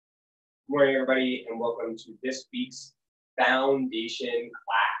Good morning, everybody, and welcome to this week's foundation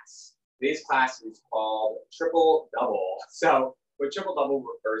class. Today's class is called Triple Double. So what Triple Double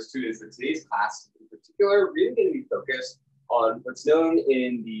refers to is that today's class in particular really going to be focused on what's known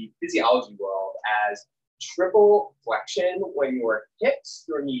in the physiology world as triple flexion, when your hips,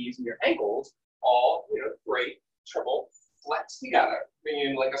 your knees, and your ankles all, great, triple flex together,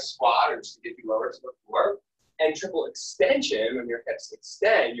 bringing like a squat or just to get you lower to the floor. And triple extension, when your hips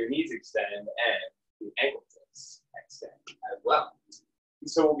extend, your knees extend, and the ankles extend as well. And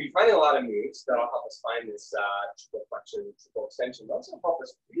so we'll be finding a lot of moves that'll help us find this triple flexion, triple extension. They'll also help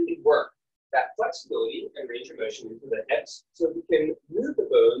us really work that flexibility and range of motion into the hips so we can move the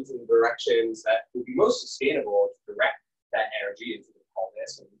bones in directions that will be most sustainable to direct that energy into the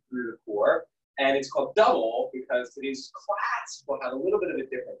pelvis and through the core. And it's called double because today's class will have a little bit of a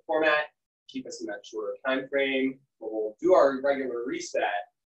different format, keep us in that shorter time frame. We'll do our regular reset.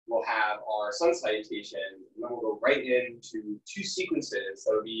 We'll have our sun salutation, and then we'll go right into two sequences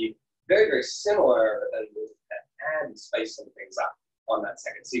that will be very, very similar, but then we'll add and spice some things up on that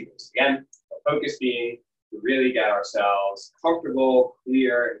second sequence. Again, the focus being to really get ourselves comfortable,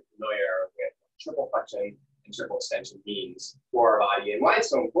 clear, and familiar with what triple flexion and triple extension means for our body and why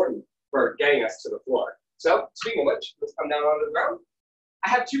it's so important for getting us to the floor. So, speaking of which, let's come down onto the ground. I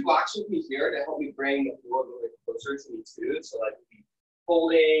have two blocks with me here to help me bring the floor a little bit closer to me too. So like we'll be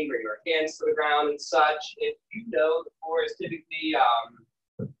holding, bring our hands to the ground and such. If you know the floor is typically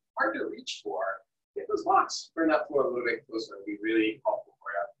hard to reach for, get those blocks, bring that floor a little bit closer. It'll be really helpful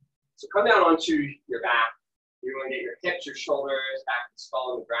for you. So come down onto your back. You're going to get your hips, your shoulders, back and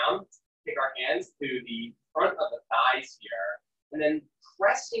skull on the ground. Take our hands to the front of the thighs here. And then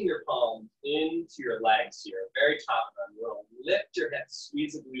pressing your palms into your legs here, very top of them. You'll lift your hips,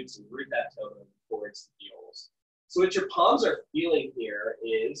 squeeze the glutes, and root that toe towards the heels. So what your palms are feeling here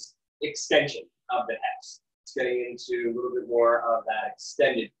is extension of the hips. It's getting into a little bit more of that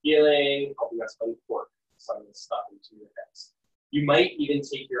extended feeling, helping us uncork some of the stuff into your hips. You might even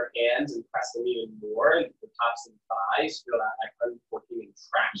take your hands and press them even more into the tops of the thighs, feel that like uncorking and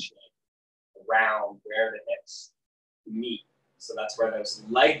traction around where the hips meet. So that's where those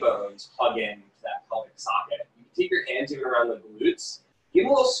leg bones plug in to that pelvic socket. You can take your hands even around the glutes, give a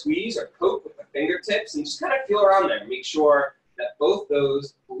little squeeze or poke with the fingertips, and just kind of feel around there. Make sure that both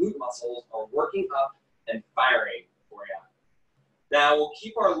those glute muscles are working up and firing for you. Now we'll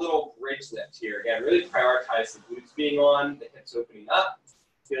keep our little bridge lift here. Again, really prioritize the glutes being on, the hips opening up,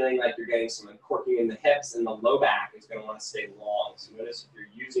 feeling like you're getting some uncorking in the hips, and the low back is going to want to stay long. So notice if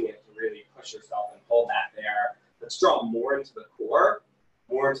you're using it to really push yourself and hold that there. Let's draw more into the core,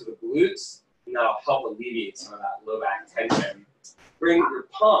 more into the glutes, and that'll help alleviate some of that low back tension. Bring your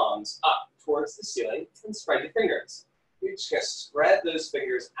palms up towards the ceiling and spread your fingers. You're just going to spread those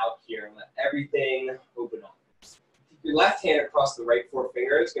fingers out here and let everything open up. Keep your left hand across the right four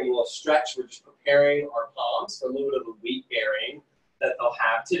fingers. Give a little stretch. We're just preparing our palms for a little bit of the weight bearing that they'll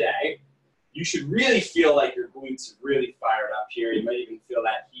have today. You should really feel like your glutes are really fired up here. You might even feel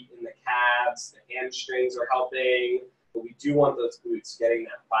that heat in the calves. The hamstrings are helping, but we do want those glutes getting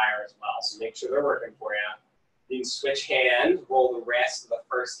that fire as well. So make sure they're working for you. You can switch hands, roll the rest of the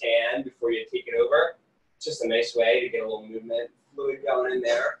first hand before you take it over. Just a nice way to get a little movement fluid going in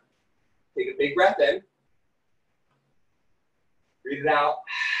there. Take a big breath in. Breathe it out.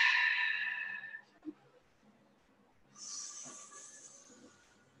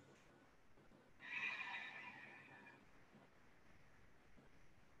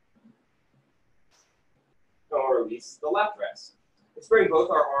 Or release the left wrist. Let's bring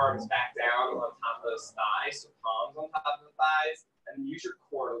both our arms back down on top of those thighs, so palms on top of the thighs, and use your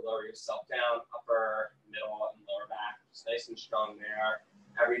core to lower yourself down, upper, middle, and lower back. Just nice and strong there.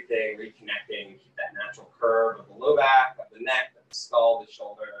 Everything reconnecting, keep that natural curve of the low back, of the neck, of the skull, the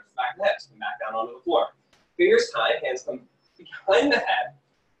shoulders, back of the hips, come back down onto the floor. Fingers tied, hands come behind the head.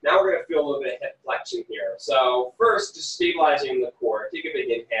 Now we're going to feel a little bit of hip flexion here. So first, just stabilizing the core. Take a big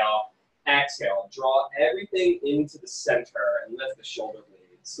inhale. Exhale, draw everything into the center and lift the shoulder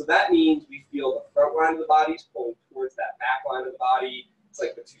blades. So that means we feel the front line of the body is pulling towards that back line of the body. It's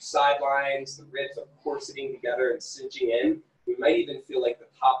like the two side lines, the ribs are corseting together and cinching in. We might even feel like the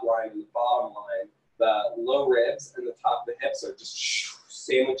top line and the bottom line, the low ribs and the top of the hips are just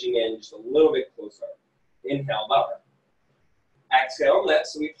sandwiching in just a little bit closer. Inhale, lower. Exhale, lift.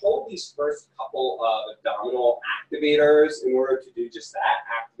 So we hold these first couple of abdominal activators in order to do just that,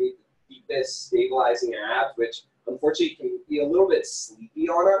 activate the deepest stabilizing abs, which unfortunately can be a little bit sleepy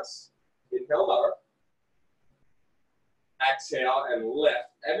on us. Inhale, lower. Exhale and lift.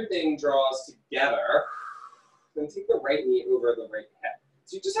 Everything draws together. Then take the right knee over the right hip.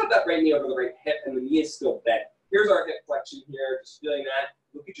 So you just have that right knee over the right hip, and the knee is still bent. Here's our hip flexion here, just feeling that.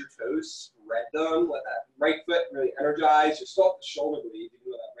 Look at your toes, spread them, let that right foot really energize. You're still at the shoulder blade, even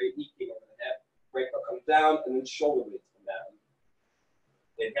though that right knee came over the hip. Right foot comes down, and then shoulder blades come down.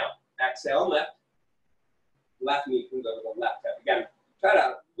 Inhale, exhale, and lift. Left knee comes over the left hip. Again, try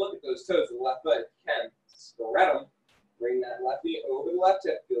to look at those toes with the left foot if you can. Spread them. Bring that left knee over the left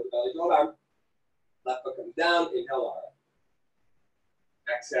hip. Feel the belly draw down. Left foot comes down. Inhale, lower.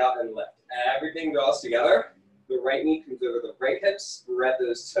 Exhale and lift. Everything draws together. The right knee comes over the right hip. Spread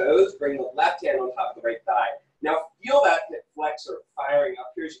those toes. Bring the left hand on top of the right thigh. Now feel that hip flexor firing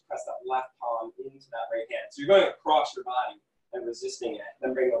up here as you press that left palm into that right hand. So you're going across your body and resisting it.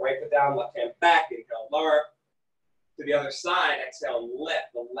 Then bring the right foot down, left hand back. Inhale, lower. To the other side, exhale and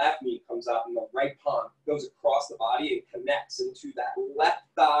lift. The left knee comes up and the right palm goes across the body and connects into that left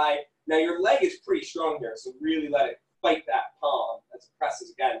thigh. Now your leg is pretty strong here, so really let it fight that palm as it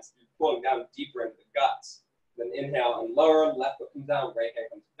presses against. You're pulling down deeper into the guts. Then inhale and lower, left foot comes down, right hand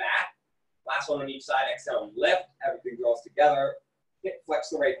comes back. Last one on each side, exhale and lift. Everything draws together. Hip flex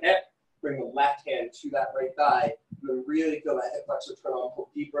the right hip. Bring the left hand to that right thigh. And then really feel that hip flexor turn on,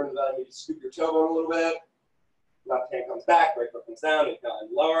 pull deeper into the belly. Maybe scoop your tailbone a little bit. Left hand comes back, right foot comes down, inhale and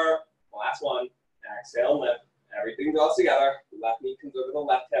lower. Last one, exhale and lift. Everything draws together. Left knee comes over the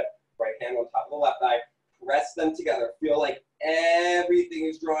left hip, right hand on top of the left thigh. Press them together. Feel like everything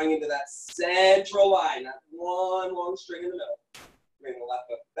is drawing into that central line, that one long string in the middle. Bring the left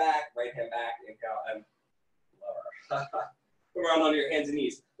foot back, right hand back, inhale and lower. Come around onto your hands and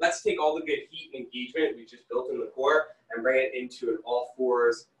knees. Let's take all the good heat and engagement we just built in the core and bring it into an all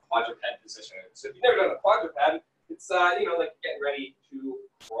fours quadruped position. So if you've never done a quadruped, it's like getting ready to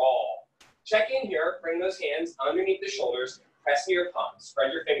crawl. Check in here, bring those hands underneath the shoulders, press into your palms,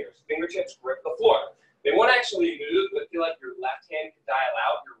 spread your fingers, fingertips grip the floor. They won't actually move, but feel like your left hand can dial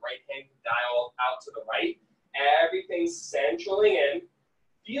out, your right hand can dial out to the right. Everything's centrally in.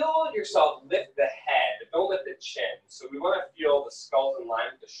 Feel yourself lift the head, don't lift the chin. So we want to feel the skull in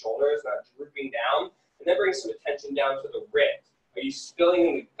line with the shoulders, not drooping down, and then bring some attention down to the ribs. Are you spilling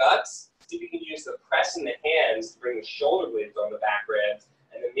in the guts? See if you can use the press in the hands to bring the shoulder blades on the back ribs,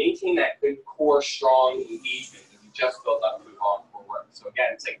 and then maintain that good core strong engagement that we just built up through all core work. So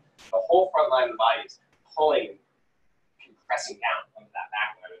again, it's like the whole front line of the body is pulling and compressing down onto that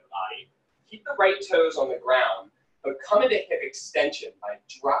back line of the body. Keep the right toes on the ground, but come into hip extension by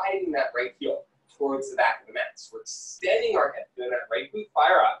driving that right heel towards the back of the mat. So we're extending our hip, doing that right glute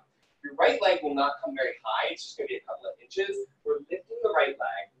fire up. Your right leg will not come very high, it's just going to be a couple of inches. We're lifting the right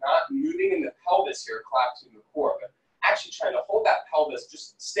leg, not moving in the pelvis here, collapsing the core, but actually trying to hold that pelvis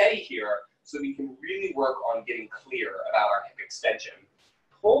just steady here so we can really work on getting clear about our hip extension.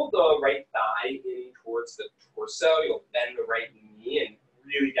 Pull the right thigh in towards the torso. You'll bend the right knee and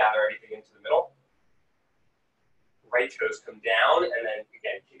really gather everything into the middle. Right toes come down, and then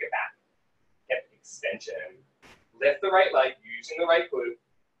again, kick it back. Hip extension. Lift the right leg using the right glute.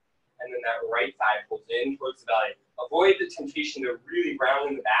 And then that right thigh pulls in towards the belly. Avoid the temptation to really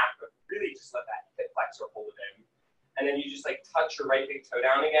round in the back, but really just let that hip flexor hold it in. And then you just like touch your right big toe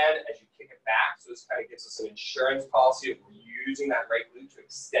down again as you kick it back. So this kind of gives us an insurance policy of using that right glute to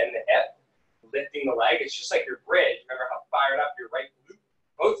extend the hip, lifting the leg. It's just like your bridge. Remember how fired up your right glute,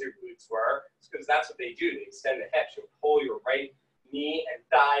 both your glutes were? It's because that's what they do. They extend the hips. You'll pull your right knee and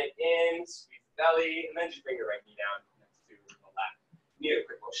thigh in, squeeze the belly, and then just bring your right knee down next to the left. You need a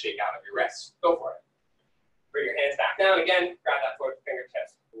quick little shake out of your wrists. Go for it. Bring your hands back down again. Grab that forward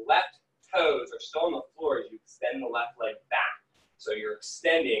fingertips. Left toes are still on the floor as you extend the left leg back. So you're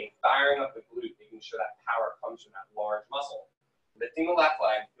extending, firing up the glute, making sure that power comes from that large muscle. Lifting the left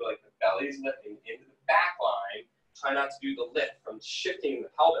leg, feel like the belly is lifting into the back line. Try not to do the lift from shifting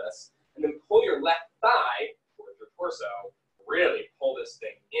the pelvis. And then pull your left thigh towards your torso. Really pull this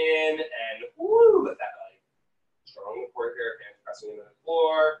thing in and woo, lift that belly. Strong core here, hands pressing into the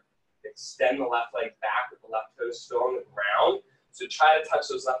floor. Extend the left leg back with the left toes still on the ground. So try to touch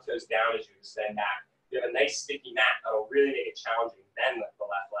those left toes down as you extend back. You have a nice sticky mat that'll really make it challenging. Then lift the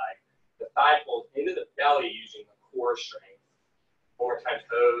left leg. The thigh pulls into the belly using the core strength. One more time,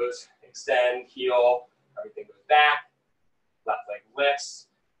 toes, extend, heel, everything goes back. Left leg lifts.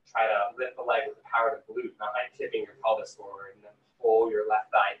 Try to lift the leg with the power of the glute, not by tipping your pelvis forward. And then pull your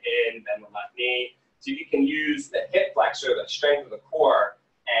left thigh in, bend the left knee. So you can use the hip flexor, the strength of the core,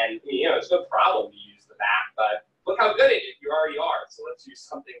 and it's no problem to use the back, but look how good at it you already are. So let's use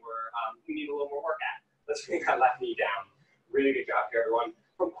something where we need a little more work at. Let's bring that left knee down. Really good job here, everyone.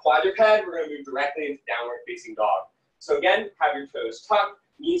 From quadruped, we're going to move directly into downward facing dog. So again, have your toes tucked,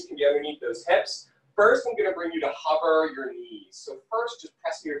 knees can be underneath those hips. First, I'm gonna bring you to hover your knees. So first, just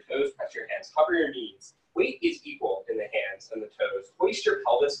press your toes, press your hands, hover your knees. Weight is equal in the hands and the toes. Hoist your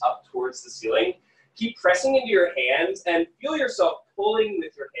pelvis up towards the ceiling. Keep pressing into your hands and feel yourself pulling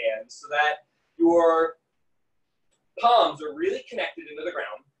with your hands so that your palms are really connected into the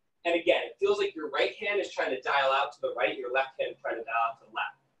ground. And again, it feels like your right hand is trying to dial out to the right, your left hand trying to dial out to the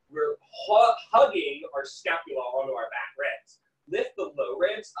left. We're hugging our scapula onto our back ribs. Lift the low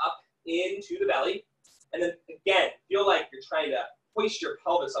ribs up into the belly. And then again, feel like you're trying to hoist your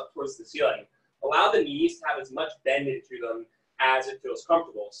pelvis up towards the ceiling. Allow the knees to have as much bend into them as it feels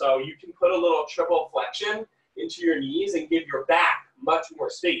comfortable. So you can put a little triple flexion into your knees and give your back much more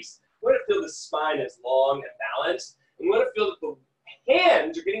space. You want to feel the spine is long and balanced. And you want to feel that the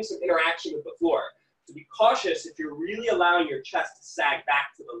hands are getting some interaction with the floor. So be cautious if you're really allowing your chest to sag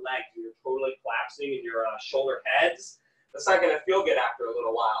back to the legs and you're totally collapsing in your shoulder heads. That's not going to feel good after a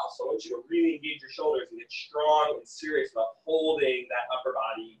little while. So I want you to really engage your shoulders and get strong and serious about holding that upper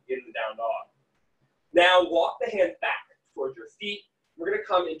body in the down dog. Now walk the hands back towards your feet. We're going to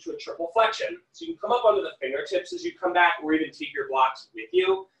come into a triple flexion. So you can come up onto the fingertips as you come back, or even take your blocks with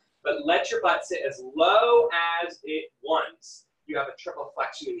you. But let your butt sit as low as it wants. You have a triple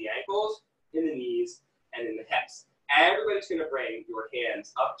flexion in the ankles, in the knees, and in the hips. Everybody's going to bring your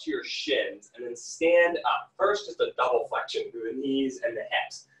hands up to your shins and then stand up. First, just a double flexion through the knees and the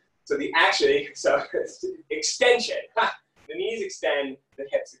hips. So extension. The knees extend, the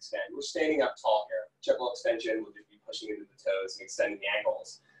hips extend. We're standing up tall here. Triple extension, we'll just be pushing into the toes and extending the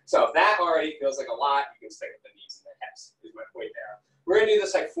ankles. So if that already feels like a lot, you can stick with the knees and the hips, is my point there. We're going to do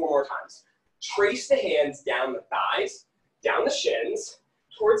this like 4 more times. Trace the hands down the thighs, down the shins,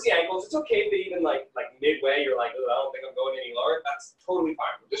 towards the ankles. It's okay if even like midway you're like, oh, I don't think I'm going any lower. That's totally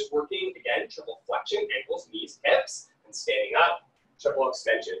fine. We're just working, again, triple flexion, ankles, knees, hips, and standing up. Triple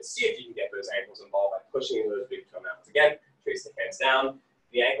extension. See if you can get those ankles involved by pushing into those big toe mounts. Again, trace the hands down.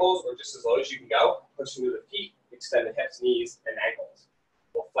 The ankles are just as low as you can go. Push into the feet, extend the hips, knees, and ankles.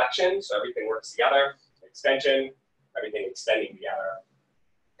 Triple flexion, so everything works together. Extension, everything extending together.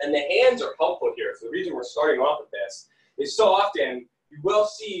 And the hands are helpful here. So the reason we're starting off with this is so often you will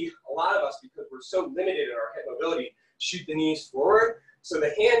see a lot of us, because we're so limited in our hip mobility, shoot the knees forward. So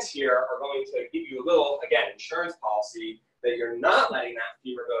the hands here are going to give you a little, again, insurance policy that you're not letting that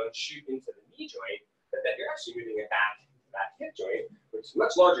femur bone shoot into the knee joint, but that you're actually moving it back into that hip joint, which is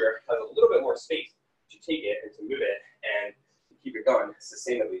much larger, has a little bit more space to take it and to move it and to keep it going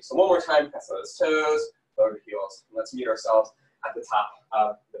sustainably. So one more time, press those toes, lower the heels. And let's meet ourselves at the top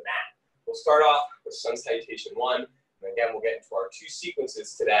of the mat. We'll start off with Sun Salutation 1. And again, we'll get into our 2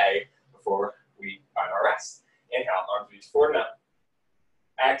 sequences today before we find our rest. Inhale, arms reach forward and up.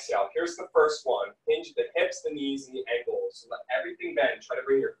 Exhale, here's the first one. Hinge the hips, the knees, and the ankles. So let everything bend. Try to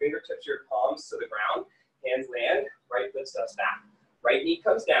bring your fingertips, your palms to the ground. Hands land, right foot steps back. Right knee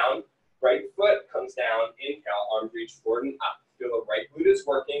comes down, right foot comes down. Inhale, arms reach forward and up. Feel the right glute is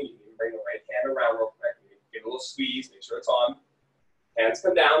working. You can bring the right hand around real quick. Give a little squeeze, make sure it's on. Hands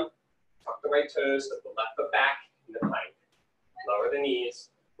come down, tuck the right toes, lift the left foot back into plank. Lower the knees,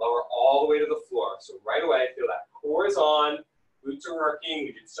 lower all the way to the floor. So right away, feel that core is on. Glutes are working.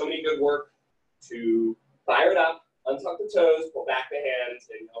 We did so many good work to fire it up, untuck the toes, pull back the hands,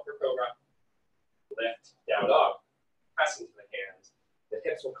 inhale for cobra. Lift, down dog. Press into the hands. The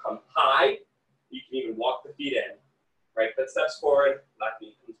hips will come high. You can even walk the feet in. Right foot steps forward, left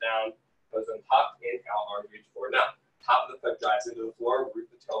knee comes down, toes on top, inhale, arms reach forward. Now, top of the foot drives into the floor, root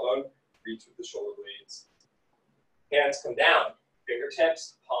the tailbone, reach with the shoulder blades. Hands come down,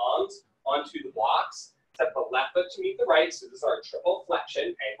 fingertips, palms onto the blocks. Step the left foot to meet the right. So this is our triple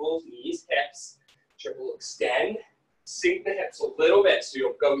flexion, ankles, knees, hips. Triple extend, sink the hips a little bit so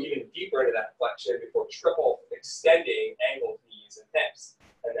you'll go even deeper into that flexion before triple extending ankles, knees, and hips.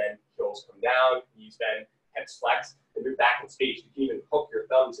 And then heels come down, knees bend, hips flex, and move back in space. You can even hook your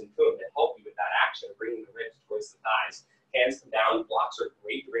thumbs into them to help you with that action of bringing the ribs towards the thighs. Hands come down, blocks are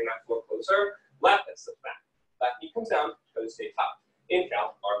great to bring that floor closer. Left foot steps back. Left knee comes down, toes stay top.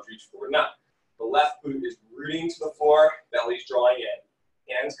 Inhale, arms reach forward and up. The left boot is rooting to the floor, belly's drawing in.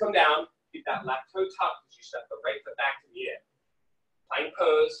 Hands come down, keep that left toe tucked as you step the right foot back to meet it. Plank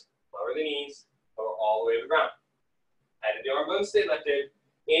pose, lower the knees, lower all the way to the ground. Head and the arm bones stay lifted.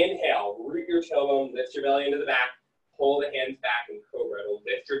 Inhale, root your tailbone, lift your belly into the back, pull the hands back in cobra. It'll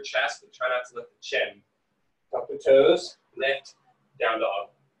lift your chest, but try not to lift the chin. Tuck the toes, lift, down dog.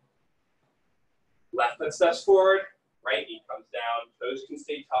 Left foot steps forward, right knee comes down, toes can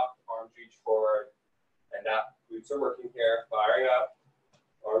stay tucked, arms reach forward, and up. Glutes are working here, firing up,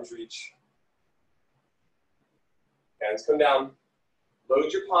 arms reach. Hands come down,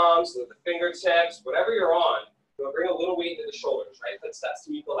 Load your palms, load the fingertips, whatever you're on. You'll bring a little weight into the shoulders, right? Foot steps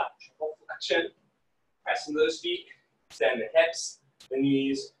to meet the left. Triple flexion. Press into those feet. Extend the hips, the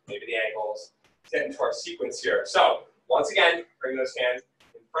knees, maybe the ankles. Get into our sequence here. So once again, bring those hands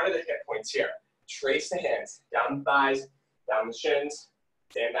in front of the hip points here. Trace the hands down the thighs, down the shins.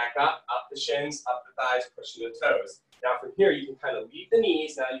 Stand back up the shins, up the thighs, push into the toes. Now from here, you can kind of leave the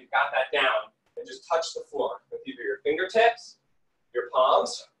knees. Now you've got that down, and just touch the floor with either your fingertips, your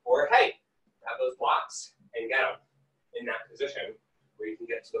palms, or hey, grab those blocks and get them in that position where you can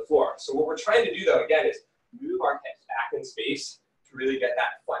get to the floor. So what we're trying to do though, again, is move our hips back in space to really get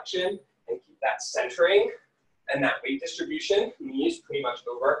that flexion and keep that centering and that weight distribution. Knees pretty much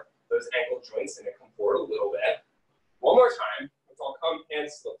over those ankle joints and they come forward a little bit. One more time, let's all come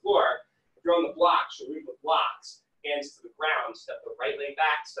hands to the floor. If you're on the blocks, you'll move the blocks, hands to the ground, step the right leg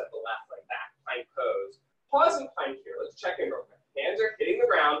back, step the left leg back, plank pose. Pause and plank here, let's check in real quick. Hands are hitting the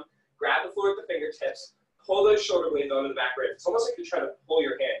ground, grab the floor with the fingertips, pull those shoulder blades onto the back ribs. It's almost like you're trying to pull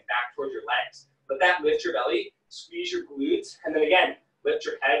your hand back towards your legs. Let that lift your belly, squeeze your glutes, and then again, lift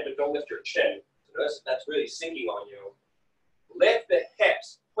your head, but don't lift your chin. So notice that's really sinking on you. Lift the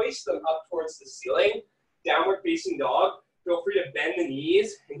hips, place them up towards the ceiling, downward facing dog. Feel free to bend the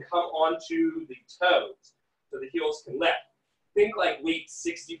knees and come onto the toes so the heels can lift. Think like weight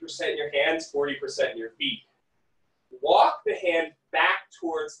 60% in your hands, 40% in your feet. Walk the hand back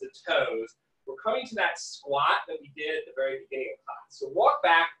towards the toes. We're coming to that squat that we did at the very beginning of class. So walk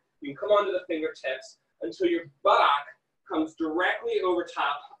back, you can come onto the fingertips until your buttock comes directly over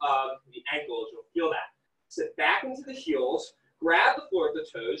top of the ankles. You'll feel that. Sit back into the heels, grab the floor of the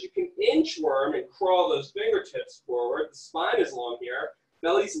toes. You can inchworm and crawl those fingertips forward. The spine is long here.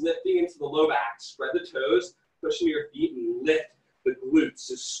 Belly's lifting into the low back. Spread the toes, push into your feet, and lift the glutes.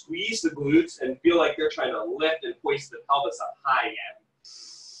 So squeeze the glutes and feel like you're trying to lift and hoist the pelvis up high again.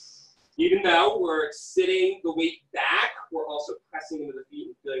 Even though we're sitting the weight back, we're also pressing into the feet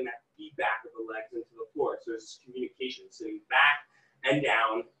and feeling that feedback of the legs into the floor. So there's communication, sitting back and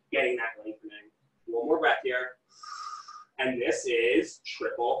down, getting that lengthening. One more breath here. And this is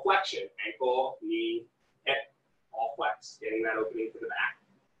triple flexion. Ankle, knee, hip, all flex. Getting that opening to the back.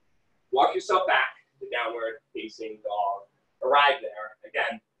 Walk yourself back to downward facing dog. Arrive there.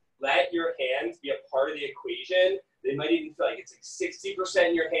 Again, let your hands be a part of the equation. They might even feel like it's like 60%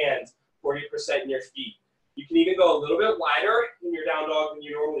 in your hands, 40% in your feet. You can even go a little bit wider in your down dog than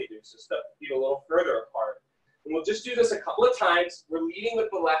you normally do. So step the feet a little further apart. And we'll just do this a couple of times. We're leading with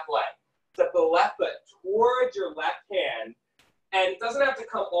the left leg. Step the left foot towards your left hand. And it doesn't have to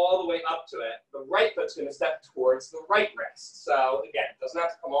come all the way up to it. The right foot's going to step towards the right wrist. So again, it doesn't have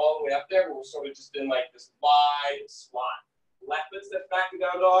to come all the way up there. We're sort of just in like this wide squat. Left foot steps back to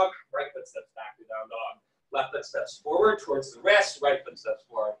down dog. Right foot steps back to down dog. Left foot steps forward towards the wrist. Right foot steps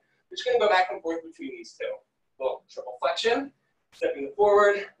forward. We're just going to go back and forth between these two. A little triple flexion. Stepping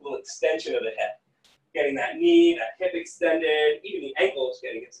forward. A little extension of the hip. Getting that knee, that hip extended. Even the ankle is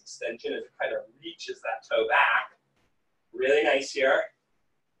getting its extension as it kind of reaches that toe back. Really nice here.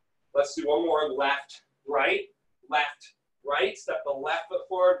 Let's do one more. Left, right, left, right. Step the left foot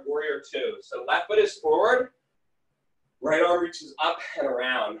forward, warrior two. So left foot is forward. Right arm reaches up and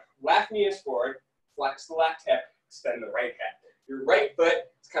around. Left knee is forward. Flex the left hip. Extend the right hip. Your right foot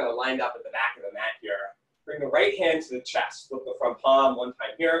is kind of lined up at the back of the mat here. Bring the right hand to the chest. Flip the front palm one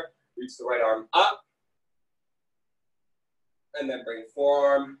time here. Reach the right arm up. And then bring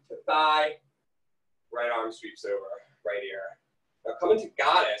forearm to thigh. Right arm sweeps over. Right ear. Now coming to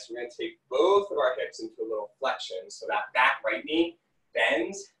goddess, we're going to take both of our hips into a little flexion. So that back right knee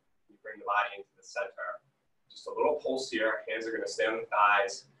bends. You bring the body into the center. Just a little pulse here. Hands are going to stay on the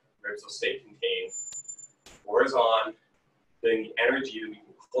thighs. Ribs will stay contained. Core is on. Getting the energy that we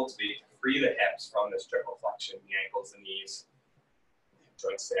can cultivate to free the hips from this triple flexion, the ankles, the knees,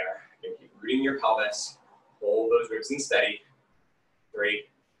 joints there. You keep rooting your pelvis. Hold those ribs in steady. 3,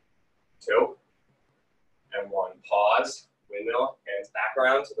 2, and 1. Pause, windmill, hands back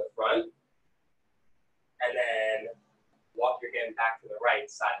around to the front. And then walk your hand back to the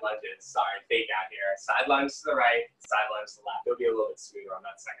right, side lunges. Sorry, fake out here. Side lunge to the right, side lunge to the left. It'll be a little bit smoother on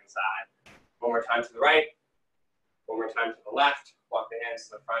that second side. One more time to the right. One more time to the left. Walk the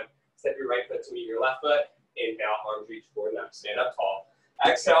hands to the front. Step your right foot to meet your left foot. Inhale, arms reach forward and up. Stand up tall.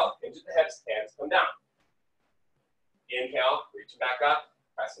 Exhale, into the hips, hands come down. Inhale, reach back up,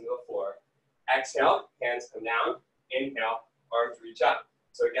 press into the floor. Exhale, hands come down. Inhale, arms reach up.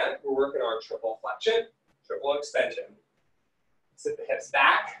 So again, we're working our triple flexion, triple extension. Sit the hips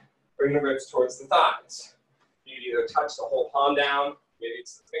back, bring the ribs towards the thighs. You can either touch the whole palm down, maybe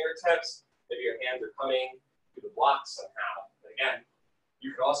it's the fingertips, maybe your hands are coming through the blocks somehow. But again,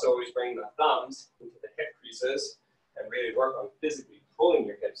 You can also always bring the thumbs into the hip creases and really work on physically pulling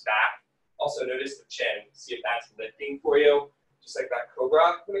your hips back. Also notice the chin. See if that's lifting for you. Just like that cobra,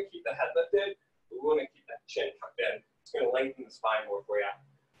 I'm going to keep the head lifted, but we want to keep that chin tucked in. It's going to lengthen the spine more for you.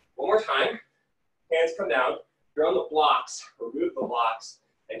 One more time. Hands come down. If you're on the blocks, remove the blocks,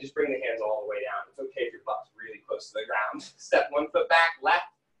 and just bring the hands all the way down. It's okay if your butt's really close to the ground. Step one foot back,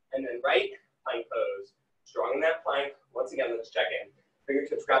 left, and then right, plank pose. Strong in that plank. Once again, let's check in.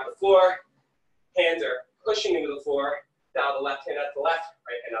 Fingertips grab the floor. Hands are pushing into the floor. Dial the left hand up to the left,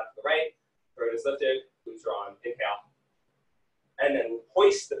 right hand up to the right. Throat is lifted, glutes drawn. Inhale. And then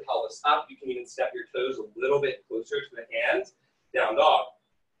hoist the pelvis up. You can even step your toes a little bit closer to the hands. Down dog.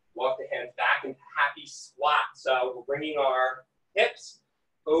 Walk the hands back into happy squat. So we're bringing our hips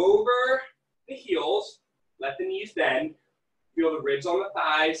over the heels. Let the knees bend. Feel the ribs on the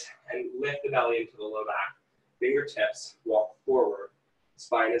thighs and lift the belly into the low back. Fingertips walk forward.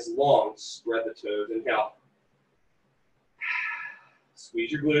 Spine is long. Spread the toes. Inhale.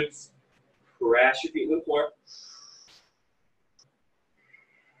 Squeeze your glutes. Press your feet to the floor.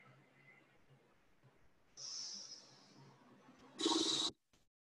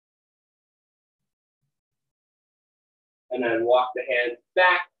 And then walk the hands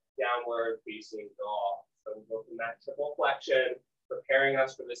back, downward facing dog. So we go from that triple flexion, preparing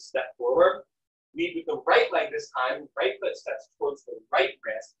us for this step forward. Lead with the right leg this time. Right foot steps towards the right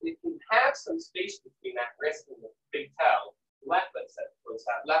wrist. It can have some space between that wrist and the big toe. Left foot steps towards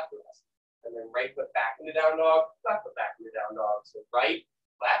that left wrist. And then right foot back into down dog, left foot back into down dog. So right,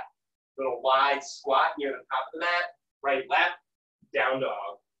 left, little wide squat near the top of the mat. Right, left, down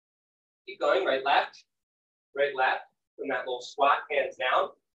dog. Keep going, right, left, right, left. From that little squat, hands down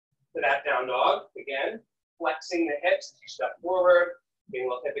to that down dog. Again, flexing the hips as you step forward, getting a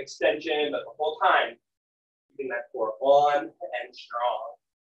little hip extension, but the whole time, keeping that core on and strong.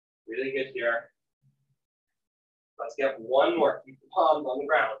 Really good here. Let's get one more. Keep the palms on the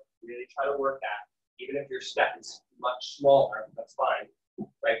ground. Really try to work that. Even if your step is much smaller, that's fine.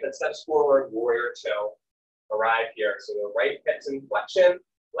 Right foot steps forward, warrior two. Arrive here. So the right hip's in flexion,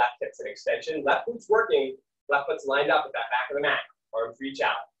 left hip's in extension. Left foot's working. Left foot's lined up with that back of the mat. Arms reach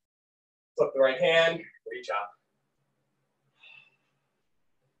out. Flip the right hand, reach up.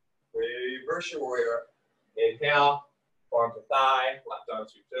 Reverse your warrior. Inhale, arm to thigh, left arm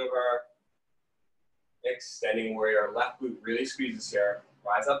sweeps over. Extending warrior, left glute really squeezes here.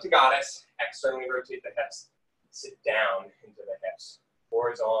 Rise up to goddess, externally rotate the hips. Sit down into the hips.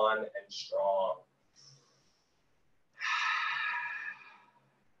 Core is on and strong.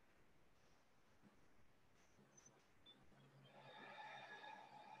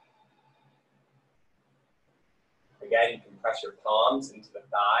 Again, you can press your palms into the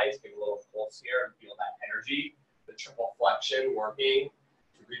thighs, give a little pulse here and feel that energy. The triple flexion working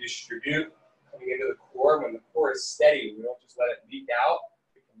to redistribute, coming into the core. When the core is steady, we don't just let it leak out.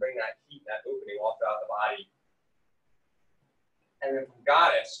 We can bring that heat, that opening all throughout the body. And then from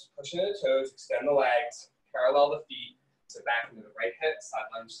goddess, push into the toes, extend the legs, parallel the feet, sit back into the right hip, side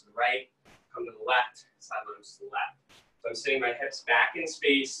lunge to the right, come to the left, side lunge to the left. So I'm sitting my hips back in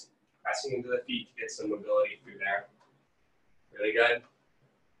space, pressing into the feet to get some mobility through there. Really good.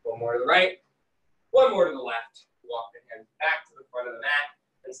 One more to the right, one more to the left. Walk the hands back to the front of the mat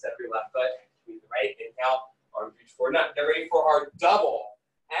and step your left foot to the right. Inhale, arms reach forward. Now get ready for our double.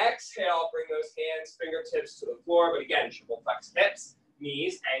 Exhale, bring those hands, fingertips to the floor. But again, triple flex hips,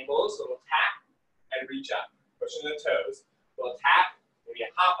 knees, ankles, little tap, and reach up. Pushing the toes. Little tap, maybe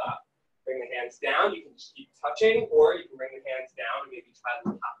a hop up. Bring the hands down. You can just keep touching, or you can bring the hands down and maybe try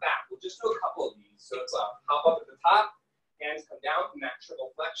to hop back. We'll just do a couple of these. So it's a hop up at the top. Hands come down from that triple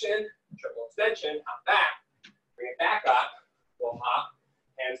flexion, triple extension, hop back, bring it back up, little hop,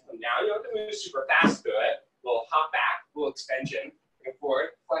 hands come down. You don't have to move super fast to it. Little hop back, little extension, bring it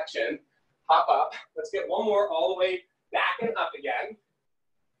forward, flexion, hop up. Let's get one more all the way back and up again.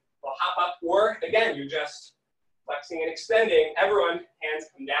 We'll hop up, or again, you're just flexing and extending. Everyone, hands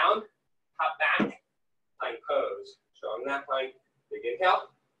come down, hop back, plank pose. Strong in that plank, big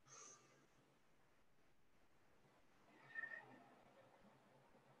inhale.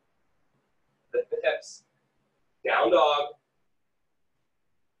 Lift the hips, down dog,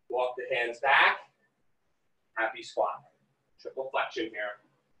 walk the hands back, happy squat, triple flexion here.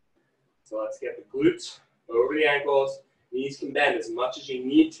 So let's get the glutes over the ankles, knees can bend as much as you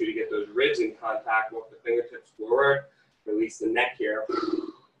need to get those ribs in contact, walk the fingertips forward, release the neck here.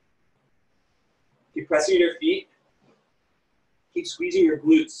 Keep pressing your feet, keep squeezing your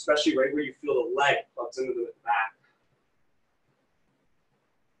glutes, especially right where you feel the leg plugs into the back.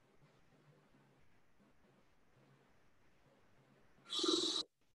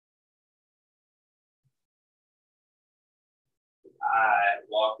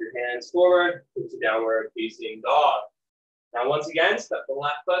 Walk your hands forward into downward facing dog. Now, once again, step the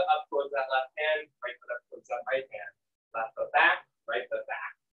left foot up towards that left hand, right foot up towards that right hand. Left foot back, right foot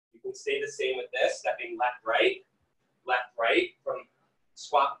back. You can stay the same with this, stepping left, right, from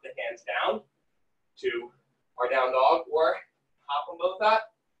squat with the hands down to our down dog, or hop them both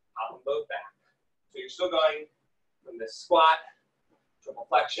up, hop them both back. So you're still going from this squat, triple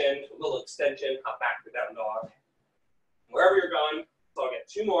flexion, to a little extension, hop back to down dog. Wherever you're going, so I'll get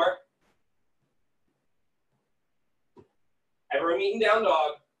two more. Everyone meeting down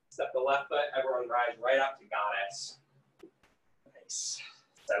dog, step the left foot, everyone rise right up to goddess. Nice.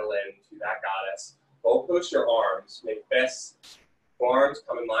 Settle in to that goddess. Both post your arms, make fists, forearms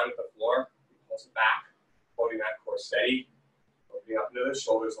come in line with the floor, pulse it back, holding that core steady, opening up into the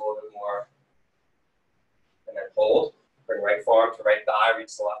shoulders a little bit more. And then hold, bring right forearm to right thigh,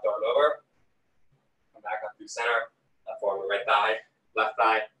 reach the left arm over, come back up through center, left forearm to right thigh,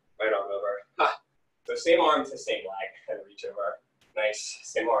 right arm over. Ha. So same arm to same leg, and reach over. Nice,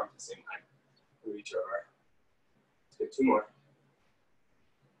 same arm to same leg, and reach over. Let's get two more.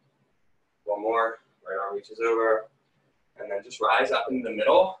 One more, right arm reaches over, and then just rise up in the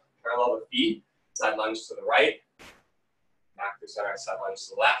middle, parallel the feet, side lunge to the right, back through center, side lunge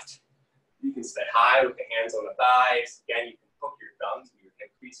to the left. You can stay high with the hands on the thighs. Again, you can hook your thumbs into your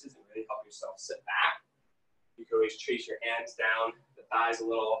hip creases and really help yourself sit back. You can always trace your hands down the thighs a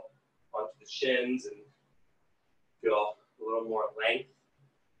little onto the shins and feel a little more length.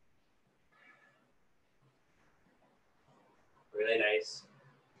 Really nice.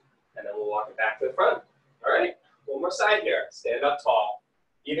 And then we'll walk it back to the front. All right, one more side here. Stand up tall.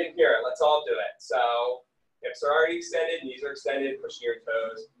 Even here, let's all do it. So hips are already extended, knees are extended, pushing your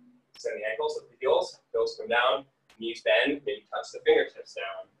toes. Extend the ankles, lift the heels come down, knees bend, maybe touch the fingertips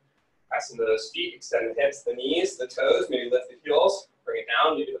down. Press into those feet, extend the hips, the knees, the toes, maybe lift the heels, bring it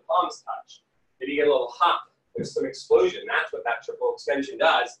down, maybe the palms touch. Maybe you get a little hop. There's some explosion. That's what that triple extension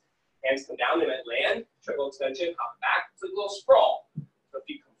does. Hands come down, they might land, triple extension, hop back. It's like a little sprawl. So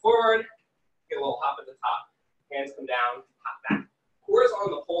feet come forward, get a little hop at the top, hands come down, hop back. Core is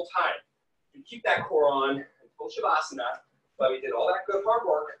on the whole time. You keep that core on until Shavasana, but we did all that good hard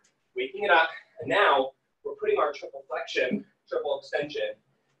work, waking it up, and now we're putting our triple flexion, triple extension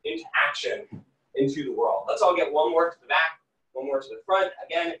into action, into the world. Let's all get one more to the back, one more to the front.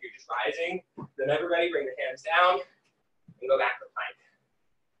 Again, if you're just rising, then everybody bring the hands down and go back to plank.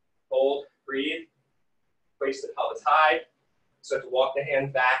 Hold, breathe, place the pelvis high. Start to walk the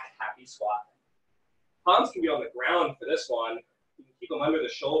hands back, happy squat. Palms can be on the ground for this one. You can keep them under the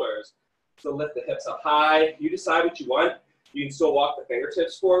shoulders. So lift the hips up high. You decide what you want. You can still walk the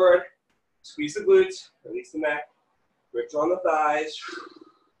fingertips forward. Squeeze the glutes, release the neck. Grip on the thighs.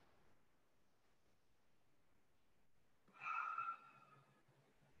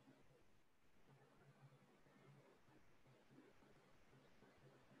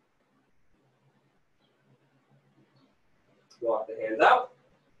 Walk the hands out.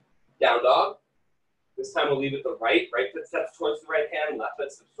 Down dog. This time we'll leave it the right. Right foot steps towards the right hand. Left foot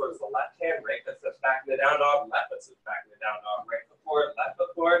steps towards the left hand. Right foot steps back in the down dog. Left foot steps back in the down dog. Right foot forward. Left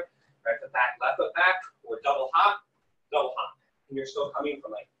foot forward. Right foot back. Left foot back. Or double hop. Double hop. And you're still coming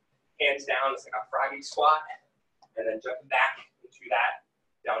from like hands down. It's like a froggy squat. And then jumping back into that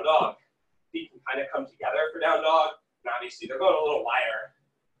down dog. Feet can kind of come together for down dog. And obviously they're going a little wider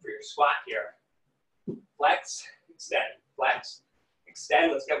for your squat here. Flex. Extend. Flex.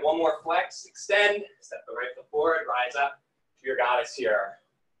 Extend. Let's get one more flex. Extend. Step the right foot forward. Rise up to your goddess here.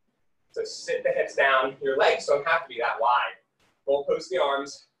 So sit the hips down. Your legs don't have to be that wide. Full post the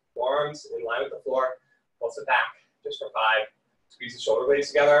arms. Forearms in line with the floor. Pulse it back. Just for 5. Squeeze the shoulder blades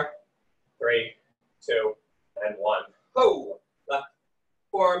together. 3, 2, and 1. Ho! Left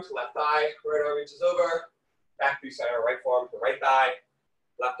forearm to left thigh. Right arm reaches over. Back through center. Right forearm to right thigh.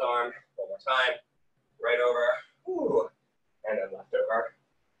 Left arm. One more time. Right over. Ooh. And then left over.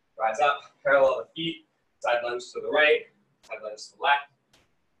 Rise up, parallel the feet, side lunge to the right, side lunge to the left.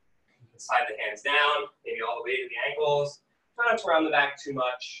 Slide the hands down, maybe all the way to the ankles. Try not to round the back too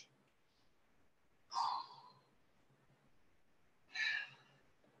much.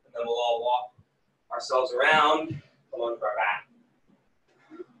 And then we'll all walk ourselves around, come onto our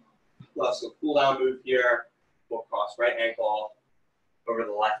back. We'll have some cool down move here. We'll cross right ankle over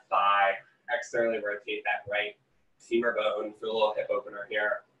the left thigh, externally rotate that right femur bone for a little hip opener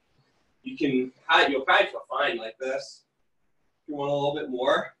here. You'll probably feel fine like this. If you want a little bit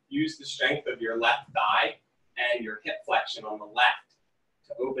more, use the strength of your left thigh and your hip flexion on the left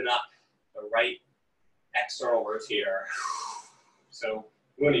to open up the right external rotator. So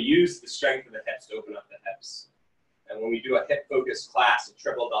you want to use the strength of the hips to open up the hips. And when we do a hip-focused class, a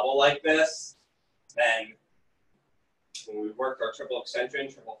triple-double like this, then when we've worked our triple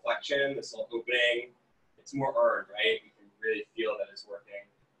extension, triple flexion, this little opening, it's more earned, right? You can really feel that it's working.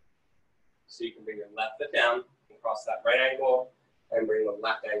 So you can bring your left foot down, across that right ankle, and bring the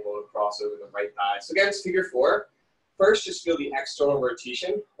left ankle across over the right thigh. So again, it's figure 4. First, just feel the external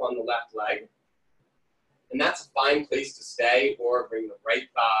rotation on the left leg. And that's a fine place to stay, or bring the right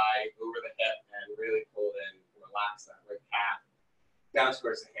thigh over the hip and really pull it in, relax that right calf, down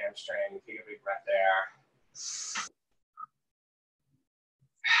towards the hamstring. Take a big breath there.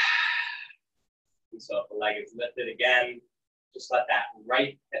 And so if the leg is lifted again, just let that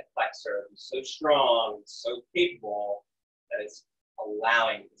right hip flexor be so strong, so capable that it's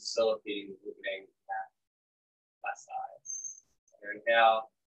allowing, facilitating the moving that left side. So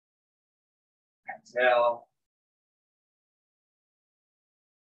inhale, exhale.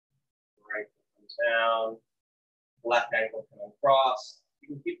 Right foot comes down, left ankle can uncross. You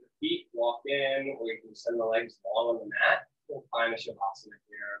can keep the feet walk in, or you can send the legs long on the mat. We'll find a shavasana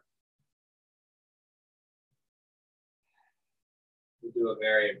here. We'll do a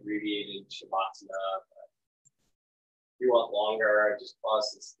very abbreviated shavasana, but if you want longer, just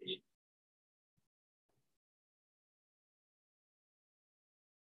pause the state.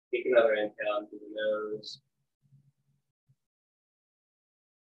 Take another inhale into the nose,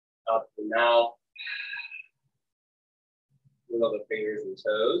 up the mouth, wiggle the fingers and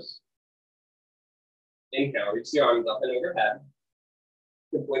toes. Inhale, reach the arms up and overhead.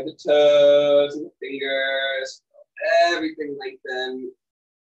 You can point the toes and the fingers, everything lengthen.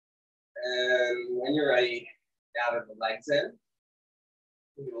 And when you're ready, gather the legs in.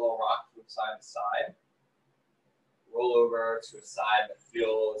 Give a little rock from side to side. Roll over to a side that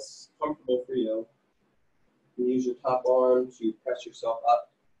feels comfortable for you. You can use your top arm to press yourself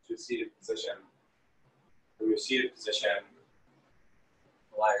up to a seated position. From your seated position,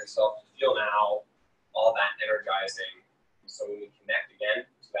 allow yourself to feel now all that energizing. So when we connect again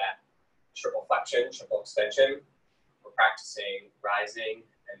to that triple flexion, triple extension, we're practicing rising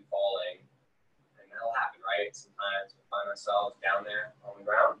and falling. And that'll happen, right? Sometimes we find ourselves down there on the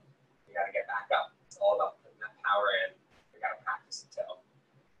ground. We got to get back up. It's all about putting that power in. We got to practice it till.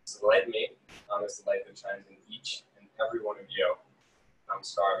 So the light in me, it's the light that shines in each and every one of you.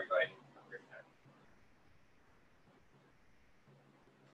 Namaskar, everybody.